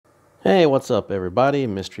Hey, what's up everybody?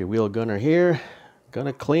 Mystery Wheel Gunner here.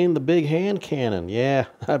 Gonna clean the big hand cannon. Yeah,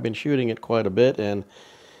 I've been shooting it quite a bit and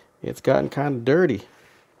it's gotten kind of dirty.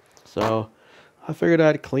 So I figured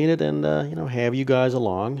I'd clean it and have you guys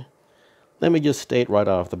along. Let me just state right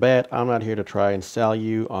off the bat, I'm not here to try and sell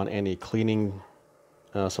you on any cleaning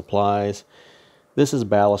supplies. This is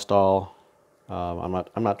Ballistol.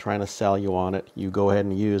 I'm not trying to sell you on it. You go ahead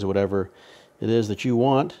and use whatever it is that you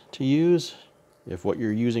want to use. If what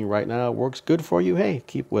you're using right now works good for you, hey,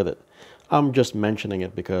 keep with it. I'm just mentioning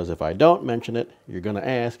it because if I don't mention it, you're going to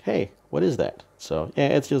ask, hey, what is that? So, yeah,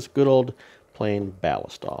 it's just good old plain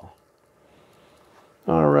Ballistol.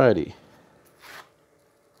 Alrighty.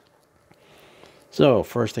 So,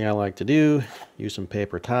 first thing I like to do, use some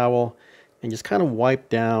paper towel and just kind of wipe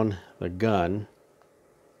down the gun.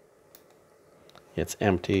 It's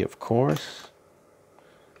empty, of course.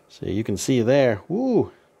 So you can see there,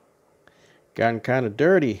 woo, gotten kind of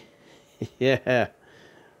dirty. Yeah.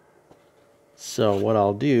 So what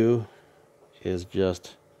I'll do is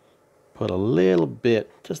just put a little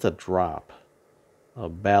bit, just a drop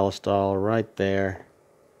of Ballistol right there.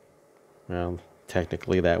 Well,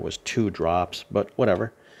 technically that was 2 drops, but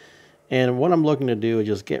whatever. And what I'm looking to do is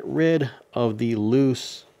just get rid of the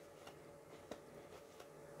loose,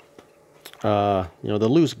 the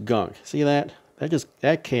loose gunk. See that?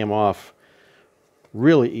 That came off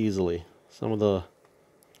really easily. Some of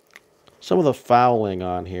the fouling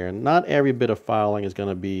on here. Not every bit of fouling is going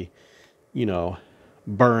to be,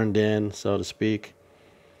 burned in, so to speak.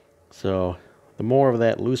 So the more of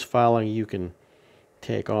that loose fouling you can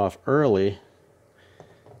take off early,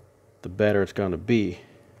 the better it's going to be,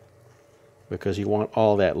 because you want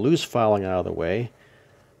all that loose fouling out of the way,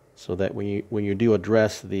 so that when you do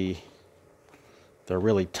address the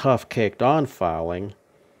really tough caked on fouling,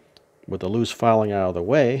 with the loose fouling out of the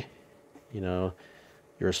way,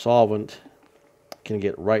 your solvent can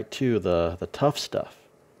get right to the tough stuff.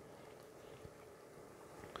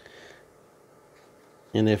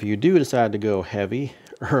 And if you do decide to go heavy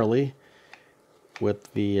early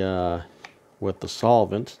with the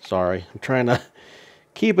solvent, sorry, I'm trying to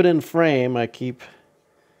keep it in frame. I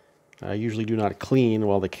usually do not clean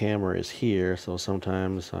while the camera is here, so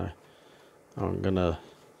sometimes I'm gonna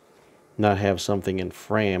not have something in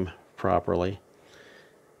frame properly.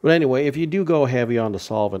 But anyway, if you do go heavy on the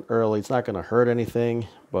solvent early, it's not going to hurt anything.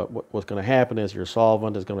 But what's going to happen is your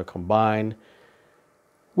solvent is going to combine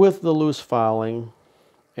with the loose fouling,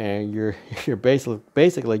 and you're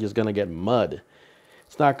basically just going to get mud.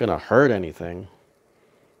 It's not going to hurt anything,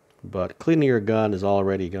 but cleaning your gun is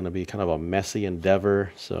already going to be kind of a messy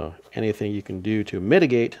endeavor. So anything you can do to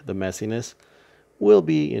mitigate the messiness will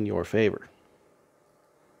be in your favor.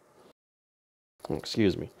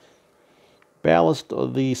 Excuse me.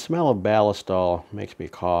 The smell of Ballistol makes me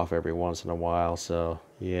cough every once in a while, so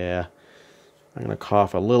yeah, I'm going to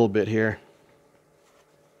cough a little bit here.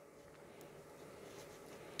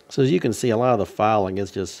 So as you can see, a lot of the fouling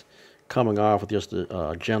is just coming off with just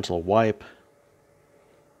a gentle wipe.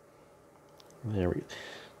 There we go.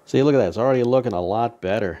 See, look at that. It's already looking a lot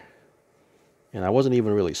better. And I wasn't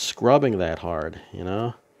even really scrubbing that hard,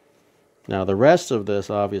 Now, the rest of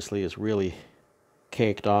this obviously is really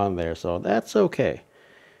caked on there, so that's okay.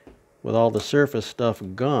 With all the surface stuff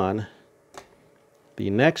gone, the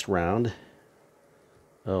next round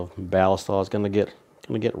of Ballistol is going to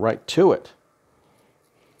get right to it.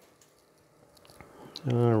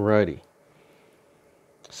 Alrighty.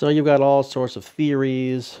 So you've got all sorts of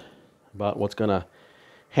theories about what's going to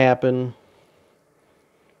happen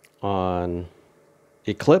on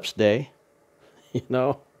Eclipse Day.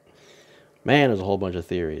 Man, there's a whole bunch of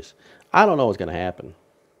theories. I don't know what's going to happen.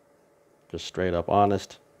 Just straight up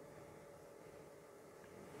honest.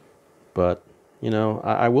 But,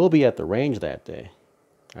 I will be at the range that day.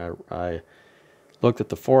 I looked at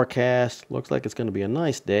the forecast. Looks like it's going to be a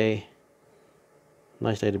nice day.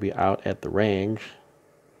 Nice day to be out at the range.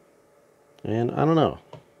 And I don't know.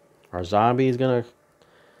 Are zombies going to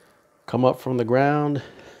come up from the ground?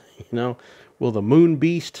 Will the moon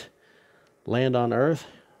beast land on Earth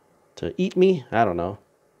to eat me? I don't know.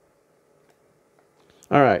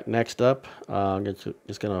 All right, next up, I'm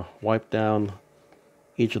just going to wipe down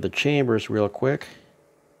each of the chambers real quick.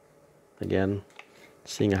 Again,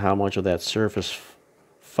 seeing how much of that surface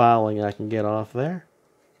fouling I can get off there.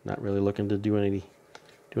 Not really looking to do any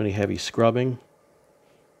heavy scrubbing.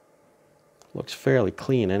 Looks fairly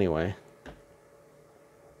clean anyway.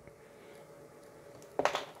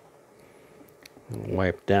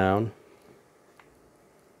 Wipe down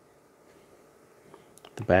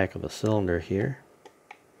the back of the cylinder here.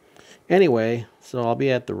 Anyway, so I'll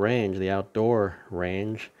be at the range, the outdoor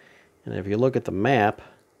range, And if you look at the map,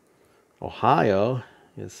 Ohio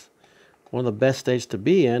is one of the best states to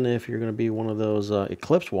be in if you're going to be one of those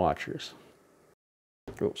eclipse watchers.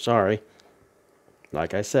 Oh, sorry.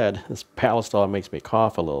 Like I said, this Palestol makes me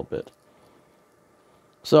cough a little bit.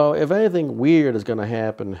 So if anything weird is going to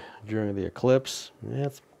happen during the eclipse,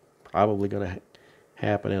 it's probably going to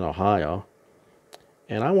happen in Ohio.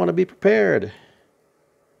 And I want to be prepared.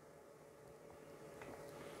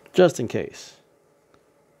 Just in case.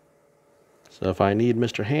 So if I need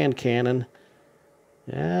Mr. Handcannon,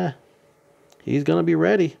 yeah, he's going to be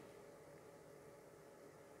ready.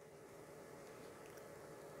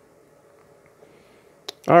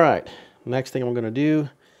 All right, next thing I'm going to do,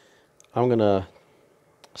 I'm going to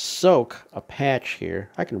soak a patch here.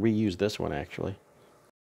 I can reuse this one actually.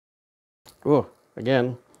 Oh,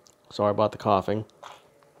 again, sorry about the coughing.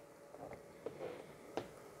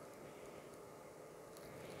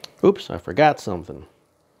 Oops, I forgot something.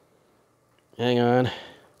 Hang on, I'm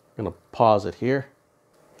going to pause it here.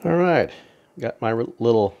 All right, got my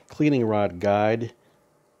little cleaning rod guide.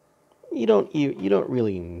 You don't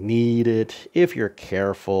really need it if you're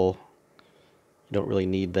careful. You don't really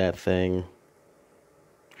need that thing.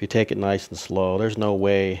 If you take it nice and slow, there's no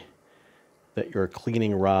way that your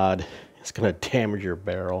cleaning rod is going to damage your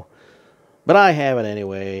barrel. But I have it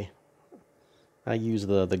anyway. I use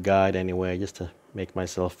the guide anyway just to make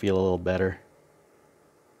myself feel a little better.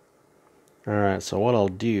 Alright, so what I'll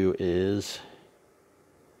do is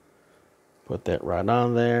put that right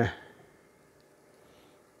on there.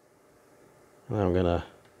 And I'm going to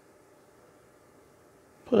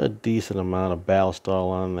put a decent amount of Ballistol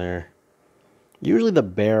on there. Usually the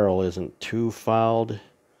barrel isn't too fouled.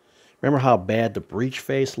 Remember how bad the breech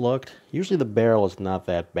face looked? Usually the barrel is not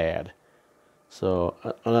that bad. So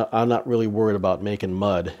I'm not really worried about making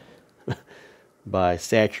mud by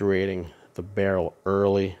saturating the barrel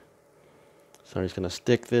early. So I'm just going to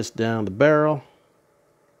stick this down the barrel.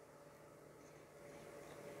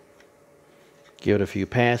 Give it a few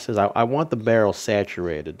passes. I want the barrel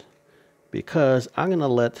saturated because I'm going to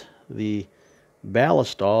let the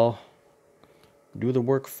Ballistol do the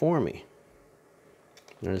work for me.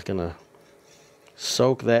 I'm just going to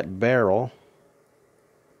soak that barrel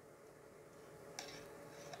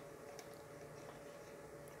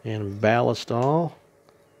in Ballistol,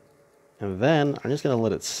 and then I'm just going to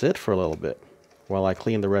let it sit for a little bit while I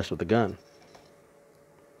clean the rest of the gun.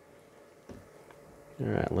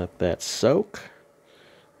 Alright, let that soak.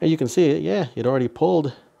 And you can see it, yeah, it already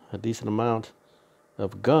pulled a decent amount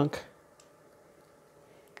of gunk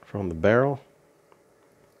from the barrel.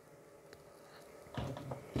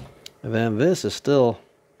 And then this is still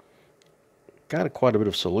got quite a bit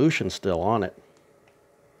of solution still on it.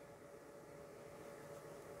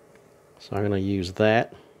 So I'm going to use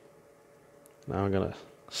that. Now I'm going to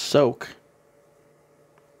soak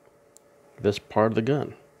this part of the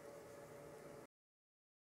gun.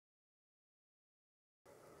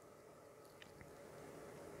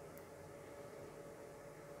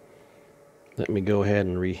 Let me go ahead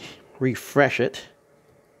and refresh it.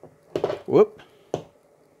 Whoop.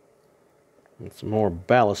 And some more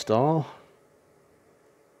Ballistol,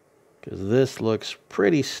 because this looks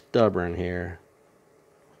pretty stubborn here.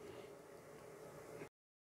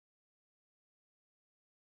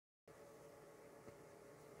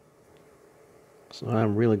 So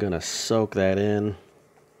I'm really going to soak that in.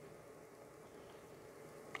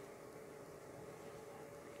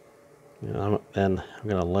 Then I'm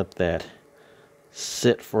going to let that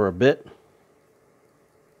sit for a bit.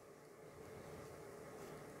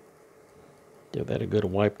 Give that a good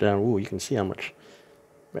wipe down. Ooh, you can see how much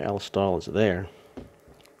Ballistol is there.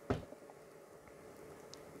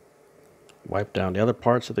 Wipe down the other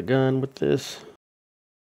parts of the gun with this.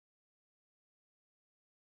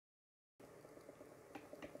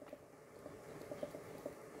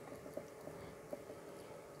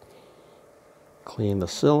 Clean the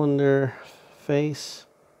cylinder face,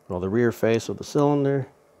 or the rear face of the cylinder.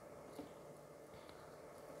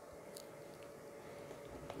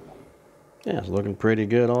 Yeah, it's looking pretty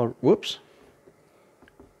good. Whoops.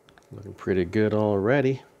 Looking pretty good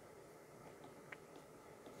already.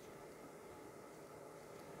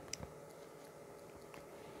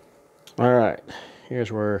 All right,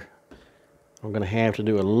 here's where I'm going to have to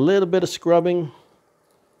do a little bit of scrubbing.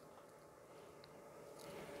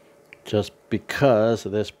 Just because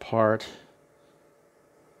of this part.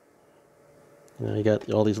 You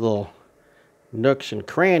got all these little nooks and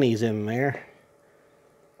crannies in there.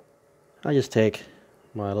 I just take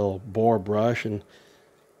my little bore brush and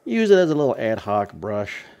use it as a little ad hoc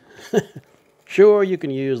brush. Sure, you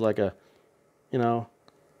can use like a,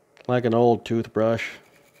 like an old toothbrush.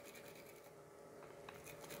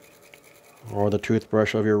 Or the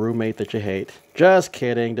toothbrush of your roommate that you hate. Just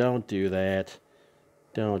kidding, don't do that.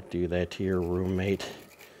 Don't do that to your roommate.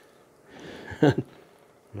 No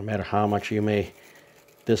matter how much you may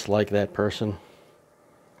dislike that person.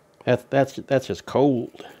 That's just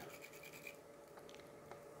cold.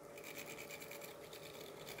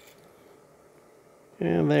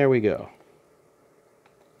 And there we go.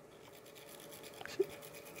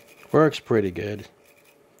 Works pretty good.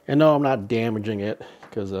 And no, I'm not damaging it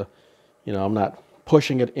because you know, I'm not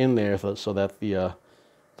pushing it in there so that the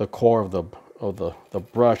core of the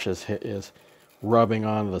brush is rubbing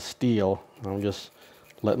on the steel. I'm just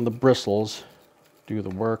letting the bristles do the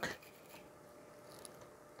work.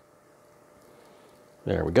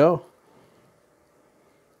 There we go.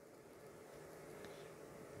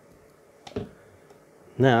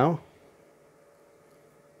 Now,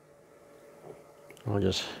 I'll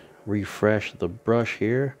just refresh the brush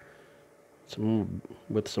here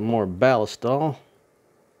with some more ballistol.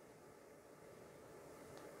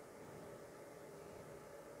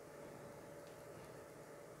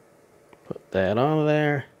 Put that on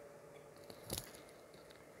there.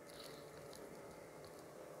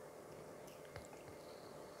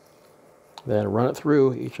 Then run it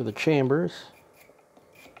through each of the chambers.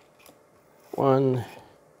 1,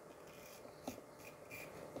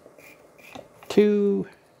 2,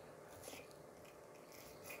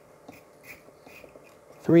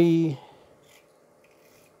 3,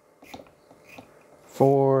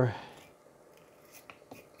 4,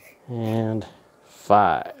 and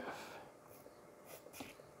 5.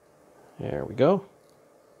 There we go.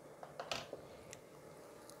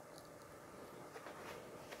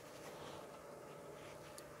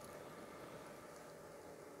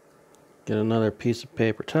 Get another piece of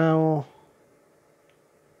paper towel.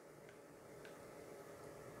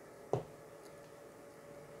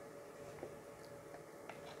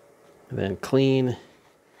 And then clean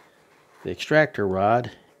the extractor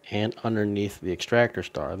rod and underneath the extractor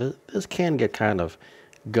star. This can get kind of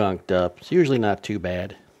gunked up. It's usually not too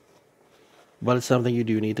bad, but it's something you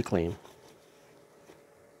do need to clean.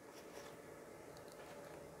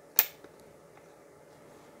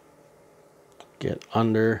 Get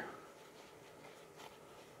under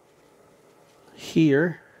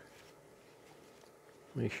here.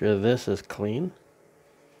 Make sure this is clean.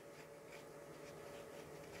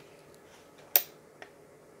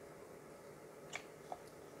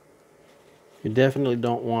 You definitely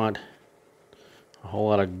don't want a whole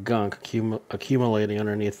lot of gunk accumulating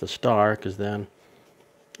underneath the star, because then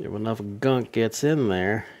if enough gunk gets in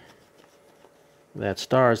there, that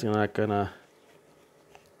star is not gonna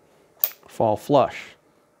fall flush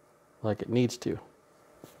like it needs to.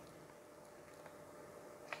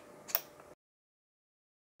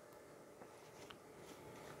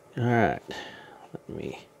 All right, let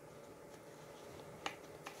me.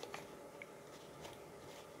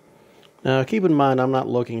 Now keep in mind, I'm not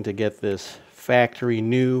looking to get this factory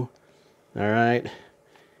new. All right,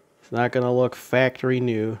 it's not going to look factory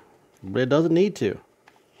new, but it doesn't need to.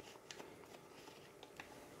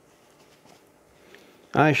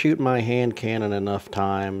 I shoot my hand cannon enough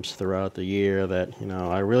times throughout the year that, you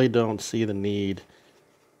know, I really don't see the need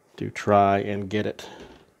to try and get it,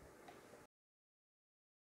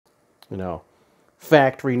 you know,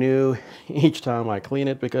 factory new each time I clean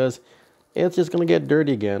it, because it's just going to get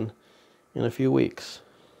dirty again in a few weeks.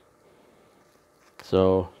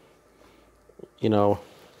 So, you know,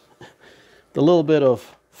 the little bit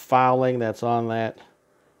of fouling that's on that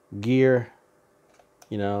gear,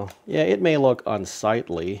 you know, yeah, it may look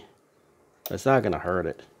unsightly, but it's not going to hurt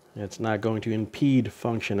it. It's not going to impede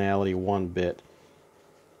functionality one bit.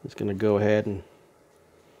 It's going to go ahead and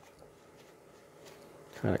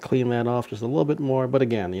try to clean that off just a little bit more. But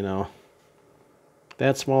again, you know,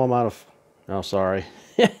 that small amount of, oh, sorry.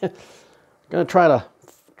 Going to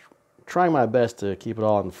try my best to keep it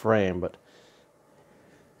all in frame, but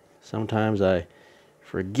sometimes I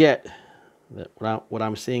forget that what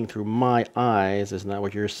I'm seeing through my eyes is not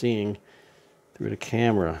what you're seeing through the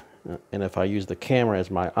camera. And if I use the camera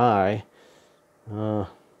as my eye,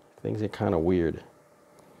 things get kind of weird.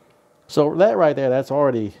 So that right there, that's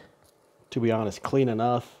already, to be honest, clean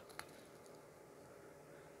enough.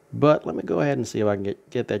 But let me go ahead and see if I can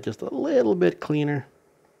get that just a little bit cleaner.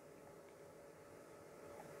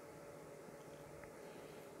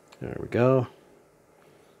 There we go.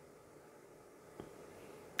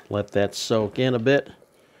 Let that soak in a bit.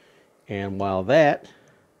 And while that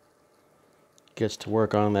gets to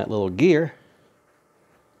work on that little gear,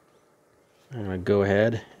 I'm going to go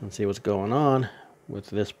ahead and see what's going on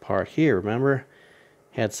with this part here. Remember,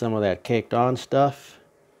 had some of that caked on stuff.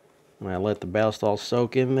 And I let the ballast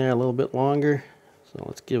soak in there a little bit longer. So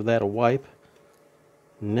let's give that a wipe.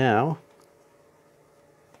 Now,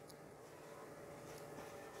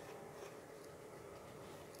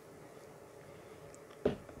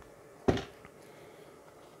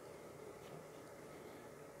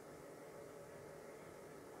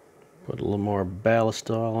 put a little more ballast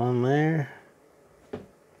on there.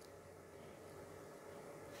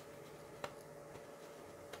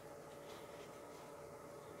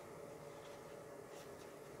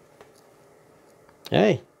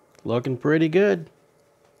 Hey, looking pretty good.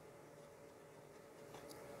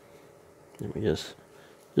 Let me just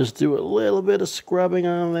do a little bit of scrubbing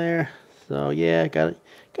on there. So yeah, gotta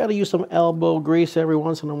use some elbow grease every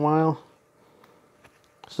once in a while.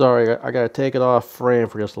 Sorry, I gotta take it off frame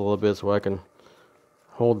for just a little bit so I can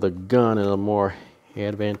hold the gun in a more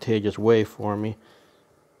advantageous way for me.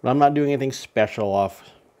 But I'm not doing anything special off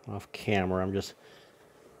camera. I'm just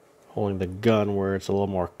holding the gun where it's a little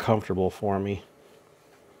more comfortable for me.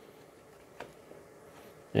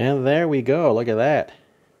 And there we go. Look at that.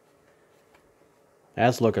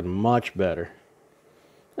 That's looking much better.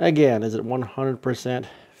 Again, is it 100%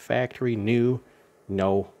 factory new?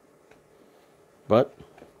 No. But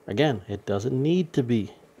again, it doesn't need to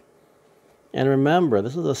be. And remember,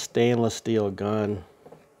 this is a stainless steel gun.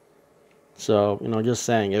 So, you know, just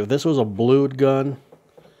saying, if this was a blued gun,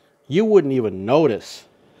 you wouldn't even notice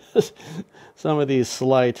some of these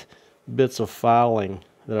slight bits of fouling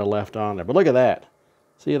that are left on there. But look at that.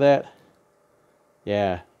 See that?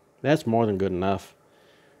 Yeah, that's more than good enough.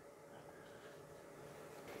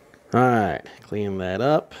 Alright, clean that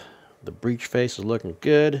up. The breech face is looking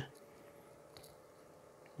good.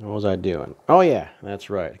 What was I doing? Oh yeah,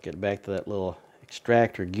 that's right. Get back to that little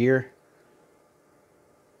extractor gear.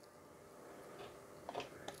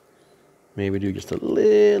 Maybe do just a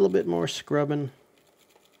little bit more scrubbing.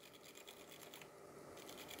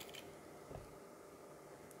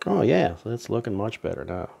 Oh yeah, so it's looking much better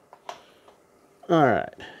now.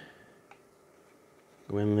 Alright.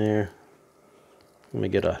 Go in there. Let me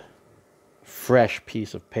get a fresh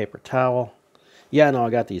piece of paper towel. Yeah, I know I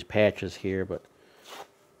got these patches here, but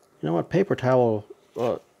you know what? Paper towel,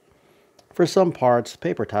 for some parts,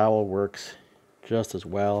 paper towel works just as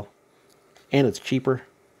well. And it's cheaper.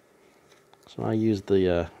 So I use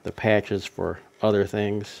the patches for other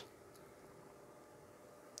things.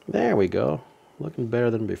 There we go. Looking better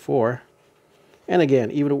than before. And again,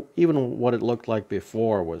 even what it looked like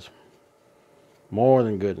before was more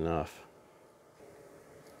than good enough.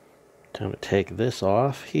 Time to take this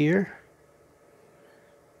off here.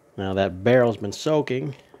 Now that barrel's been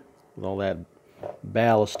soaking with all that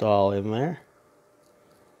ballast all in there.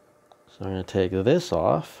 So I'm going to take this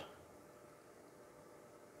off.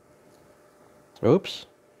 Oops.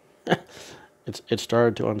 It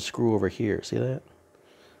started to unscrew over here. See that?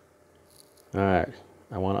 Alright.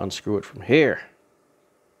 I want to unscrew it from here.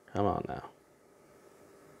 Come on now.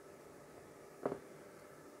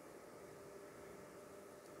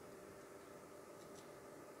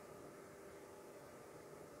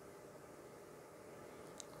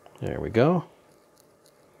 There we go.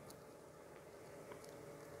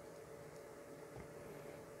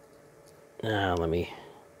 Now let me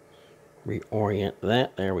reorient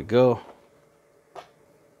that. There we go.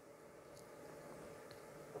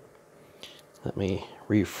 Let me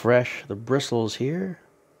refresh the bristles here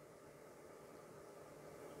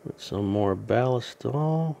with some more ballast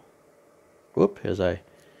all. Whoop, as I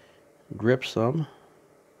grip some.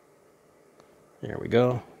 There we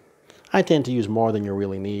go. I tend to use more than you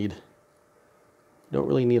really need. You don't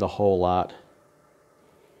really need a whole lot.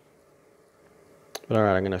 But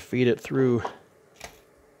alright, I'm going to feed it through.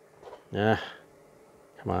 Come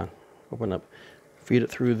on, open up. Feed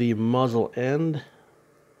it through the muzzle end.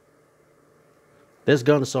 This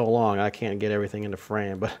gun's so long, I can't get everything into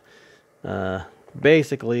frame, but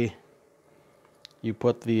basically, you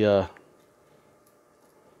put the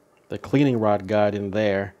cleaning rod guide in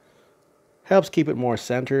there. Helps keep it more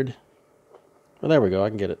centered. Well, there we go. I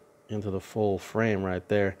can get it into the full frame right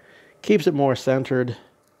there. Keeps it more centered.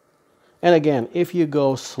 And again, if you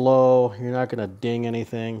go slow, you're not going to ding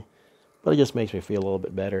anything, but it just makes me feel a little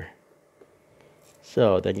bit better.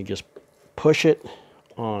 So then you just push it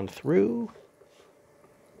on through.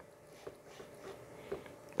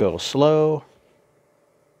 Go slow.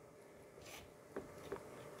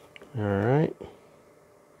 All right.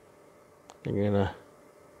 And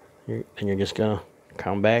you're just gonna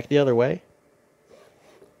come back the other way.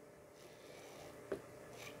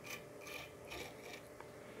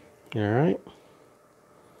 All right.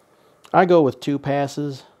 I go with 2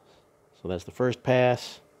 passes. So that's the first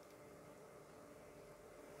pass.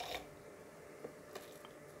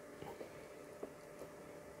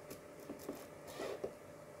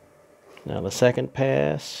 Now the second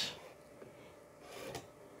pass.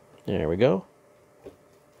 There we go.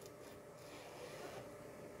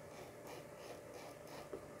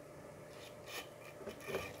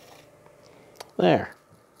 There.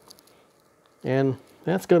 And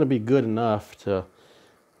that's going to be good enough to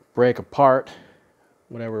break apart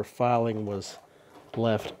whatever filing was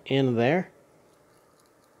left in there.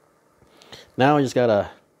 Now I just got to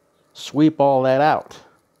sweep all that out.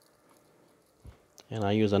 And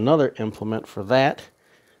I use another implement for that.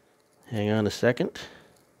 Hang on a second.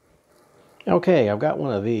 Okay, I've got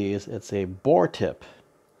one of these. It's a bore tip.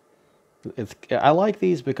 I like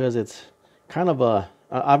these because it's kind of a...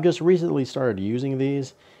 I've just recently started using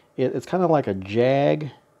these. It's kind of like a jag.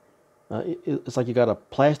 It's like you got a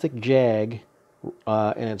plastic jag,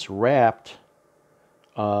 and it's wrapped,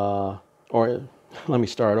 or let me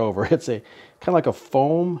start over. It's a kind of like a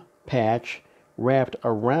foam patch wrapped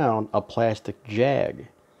around a plastic jag.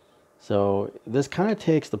 So this kind of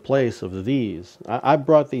takes the place of these. I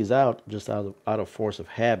brought these out just out of force of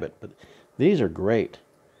habit, but these are great.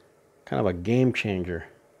 Kind of a game changer.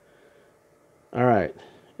 All right,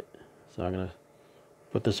 so I'm gonna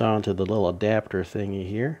put this onto the little adapter thingy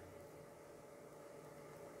here.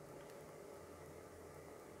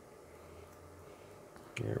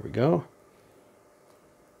 There we go.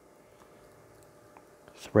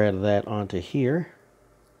 Thread that onto here.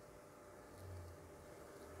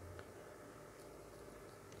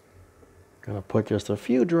 Gonna put just a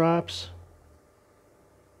few drops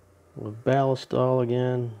with ballistol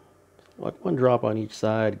again. Like one drop on each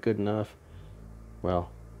side, good enough.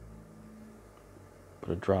 Well,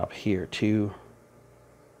 put a drop here too.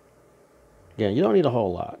 Again, you don't need a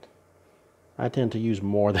whole lot. I tend to use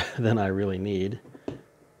more than I really need.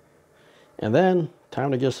 And then,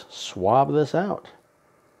 time to just swab this out.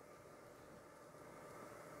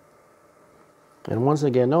 And once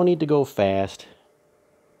again, no need to go fast.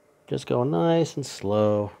 Just go nice and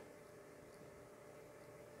slow.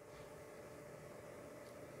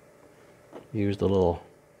 Use the little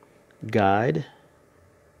guide.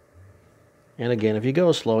 And again, if you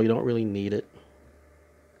go slow, you don't really need it.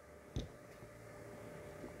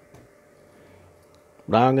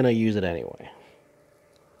 But I'm going to use it anyway.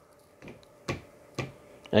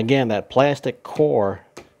 Again, that plastic core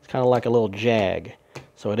is kind of like a little jag.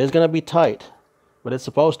 So it is going to be tight, but it's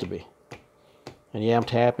supposed to be. And yeah, I'm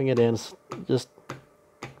tapping it in just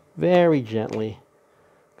very gently,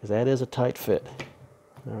 because that is a tight fit.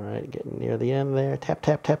 All right, getting near the end there. Tap,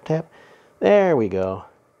 tap, tap, tap. There we go.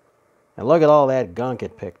 And look at all that gunk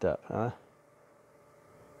it picked up, huh?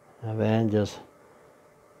 And then just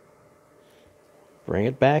bring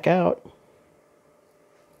it back out.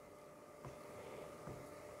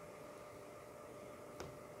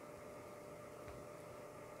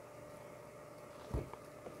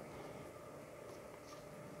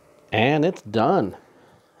 And it's done.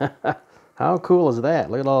 How cool is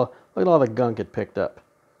that? Look at all the gunk it picked up.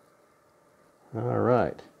 All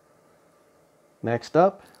right. Next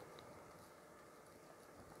up,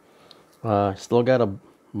 still got to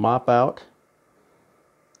mop out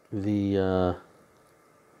the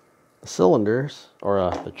cylinders, or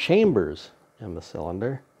the chambers in the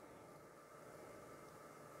cylinder.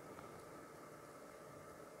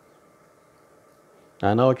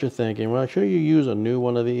 I know what you're thinking. Well, should you use a new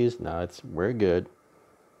one of these? No, we're good.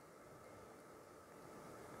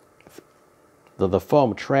 The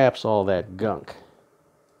foam traps all that gunk.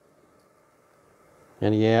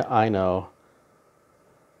 And yeah, I know.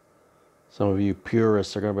 Some of you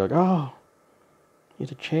purists are going to be like, oh, you need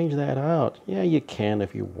to change that out. Yeah, you can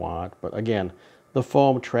if you want. But again, the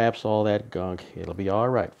foam traps all that gunk. It'll be all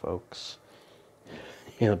right, folks.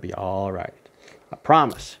 It'll be all right. I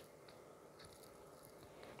promise.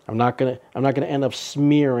 I'm not gonna end up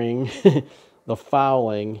smearing the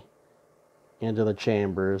fouling into the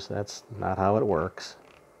chambers. That's not how it works.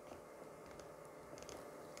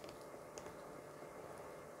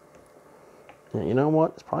 Yeah, you know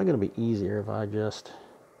what? It's probably gonna be easier if I just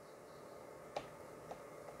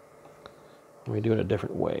let me do it a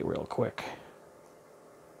different way real quick.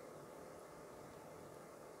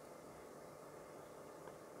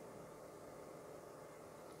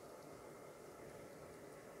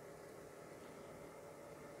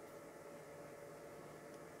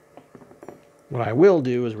 What I will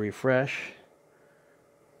do is refresh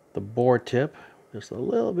the bore tip. Just a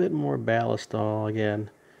little bit more ballistol again.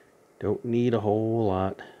 Don't need a whole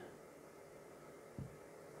lot.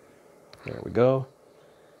 There we go.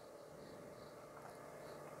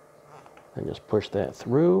 And just push that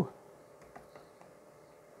through.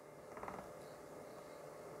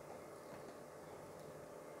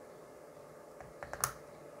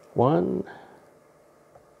 1,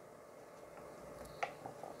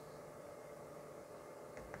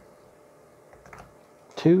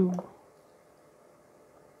 2,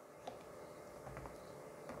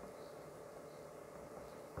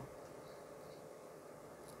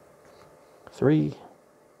 3,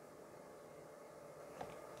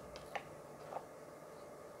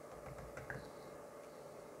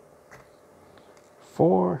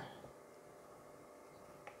 4,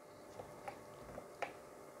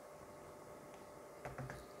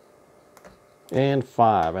 and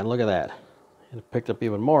 5. And look at that. It picked up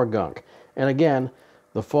even more gunk. And again,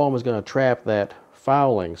 the foam is going to trap that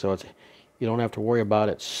fouling, so it's, you don't have to worry about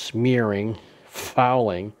it smearing,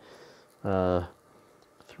 fouling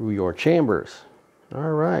through your chambers.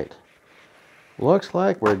 All right. Looks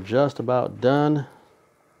like we're just about done.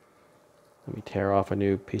 Let me tear off a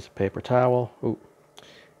new piece of paper towel. Ooh,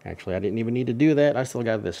 actually, I didn't even need to do that. I still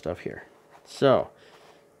got this stuff here. So,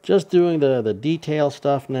 just doing the detail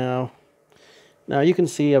stuff now. Now, you can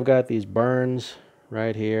see I've got these burns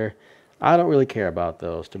right here. I don't really care about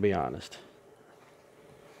those, to be honest.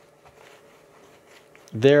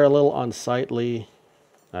 They're a little unsightly,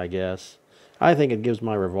 I guess. I think it gives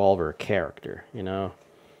my revolver character, you know.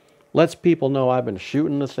 Lets people know I've been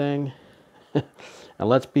shooting the thing. And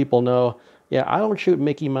lets people know, yeah, I don't shoot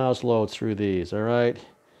Mickey Mouse loads through these, all right?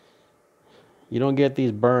 You don't get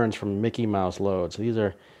these burns from Mickey Mouse loads. These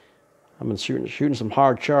are, I've been shooting some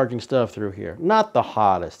hard charging stuff through here. Not the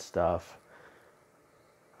hottest stuff.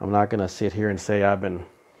 I'm not going to sit here and say I've been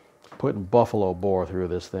putting buffalo bore through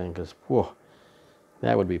this thing, because, whew,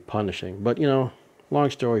 that would be punishing. But, you know, long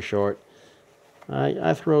story short,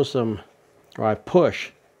 I throw some, or I push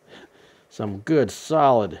some good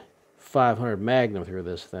solid 500 Magnum through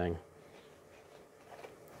this thing.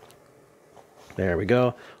 There we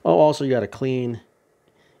go. Oh, also you got to clean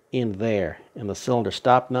in there, in the cylinder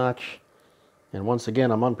stop notch. And once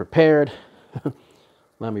again, I'm unprepared.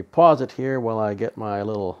 Let me pause it here while I get my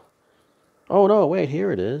little... Oh no, wait,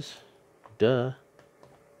 here it is. Duh.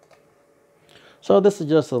 So this is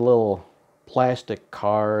just a little plastic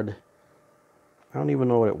card. I don't even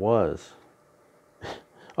know what it was.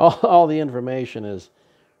 All the information is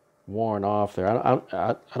worn off there.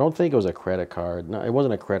 I don't think it was a credit card. No, it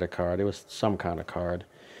wasn't a credit card. It was some kind of card.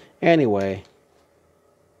 Anyway,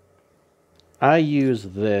 I use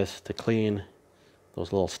this to clean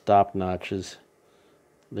those little stop notches.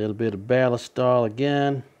 A little bit of ballistol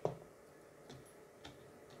again.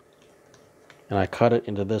 And I cut it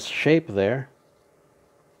into this shape there.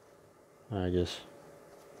 I just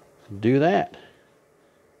do that.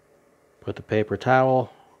 Put the paper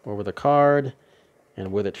towel over the card,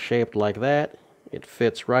 and with it shaped like that, it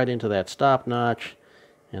fits right into that stop notch,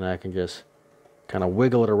 and I can just kind of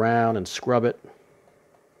wiggle it around and scrub it.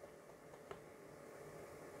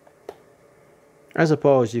 I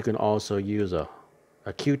suppose you can also use a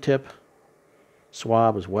Q-tip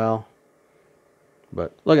swab as well.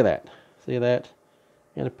 But look at that. See that?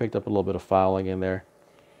 And it picked up a little bit of fouling in there.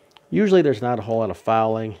 Usually there's not a whole lot of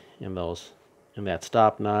fouling in that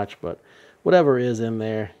stop notch, but whatever is in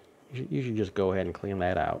there, you should just go ahead and clean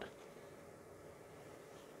that out.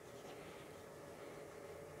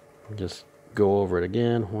 Just go over it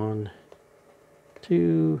again. 1,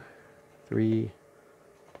 2, 3,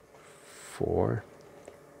 4,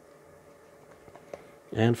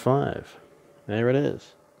 and 5. There it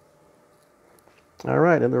is. All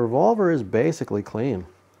right, and the revolver is basically clean.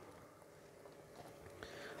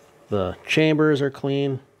 The chambers are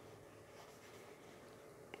clean.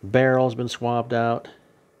 Barrel's been swabbed out.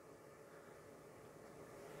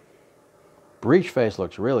 Breech face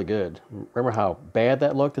looks really good. Remember how bad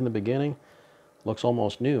that looked in the beginning? Looks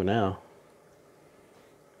almost new now.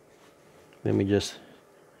 Let me just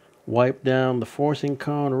wipe down the forcing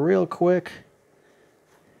cone real quick.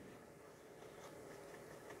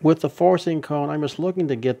 With the forcing cone, I'm just looking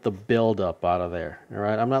to get the buildup out of there. All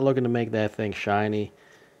right, I'm not looking to make that thing shiny.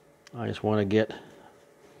 I just want to get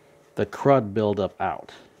the crud buildup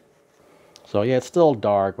out. So yeah, it's still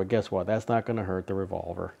dark, but guess what? That's not going to hurt the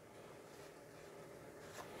revolver.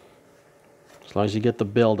 As long as you get the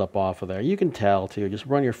buildup off of there. You can tell too. Just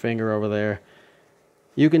run your finger over there.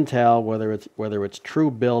 You can tell whether it's true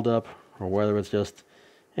buildup or whether it's just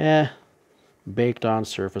baked on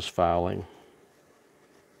surface fouling.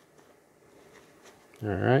 All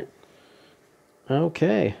right.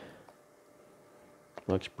 Okay.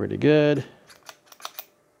 Looks pretty good.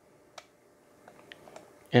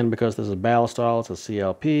 And because this is ballistol, it's a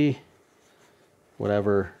CLP.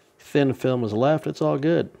 Whatever thin film is left, it's all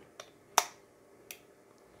good.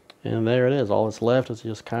 And there it is. All that's left is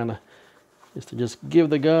just kind of, is to just give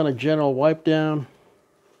the gun a general wipe down.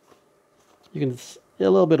 You can see a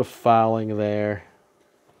little bit of fouling there,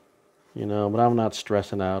 you know, but I'm not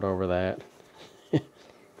stressing out over that.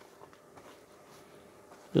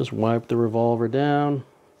 Just wipe the revolver down.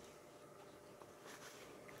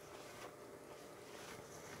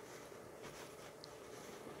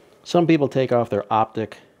 Some people take off their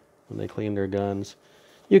optic when they clean their guns.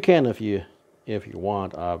 You can if you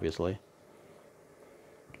want, obviously.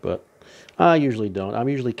 But I usually don't. I'm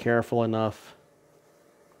usually careful enough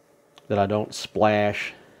that I don't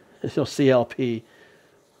splash CLP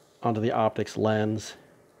onto the optics lens.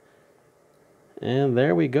 And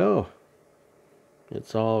there we go.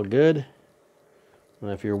 It's all good.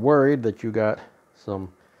 And if you're worried that you got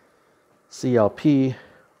some CLP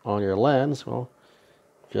on your lens, well,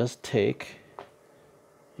 just take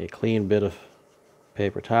a clean bit of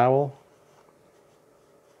paper towel,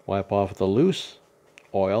 wipe off the loose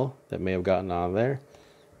oil that may have gotten on there,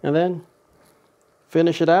 and then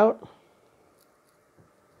finish it out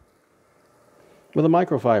with a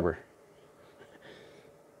microfiber.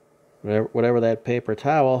 Whatever that paper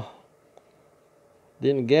towel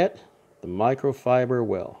didn't get, the microfiber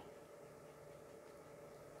will.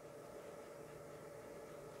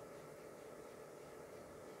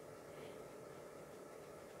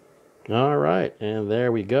 All right, and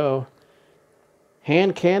there we go.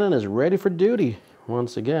 Handcannon is ready for duty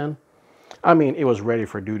once again. I mean, it was ready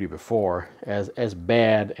for duty before, as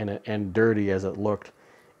bad and dirty as it looked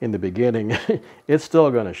in the beginning. It's still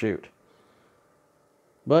going to shoot.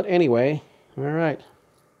 But anyway, all right.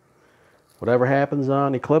 Whatever happens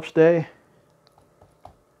on Eclipse Day,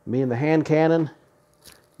 me and the Handcannon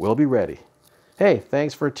will be ready. Hey,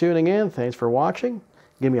 thanks for tuning in. Thanks for watching.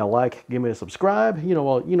 Give me a like, give me a subscribe. You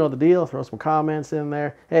know the deal. Throw some comments in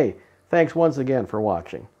there. Hey, thanks once again for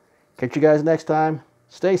watching. Catch you guys next time.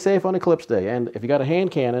 Stay safe on Eclipse Day. And if you got a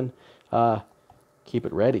Handcannon, keep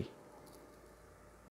it ready.